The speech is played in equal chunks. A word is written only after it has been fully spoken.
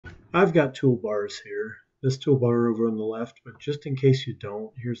I've got toolbars here. This toolbar over on the left, but just in case you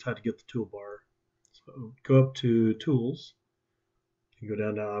don't, here's how to get the toolbar. So go up to Tools, and go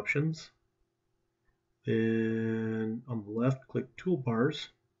down to Options. Then on the left, click Toolbars,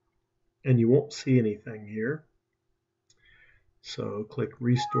 and you won't see anything here. So click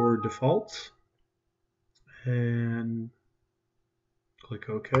Restore Defaults, and click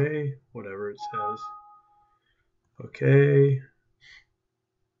OK, whatever it says. OK,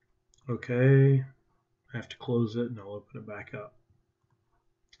 OK. I have to close it and I'll open it back up.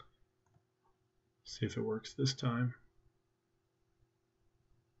 See if it works this time.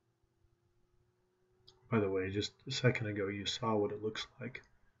 By the way, just a second ago you saw what it looks like.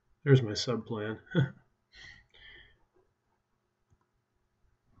 There's my subplan. Get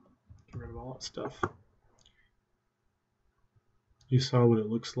rid of all that stuff. You saw what it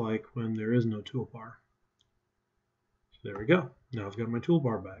looks like when there is no toolbar. So there we go. Now I've got my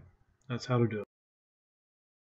toolbar back. That's how to do it.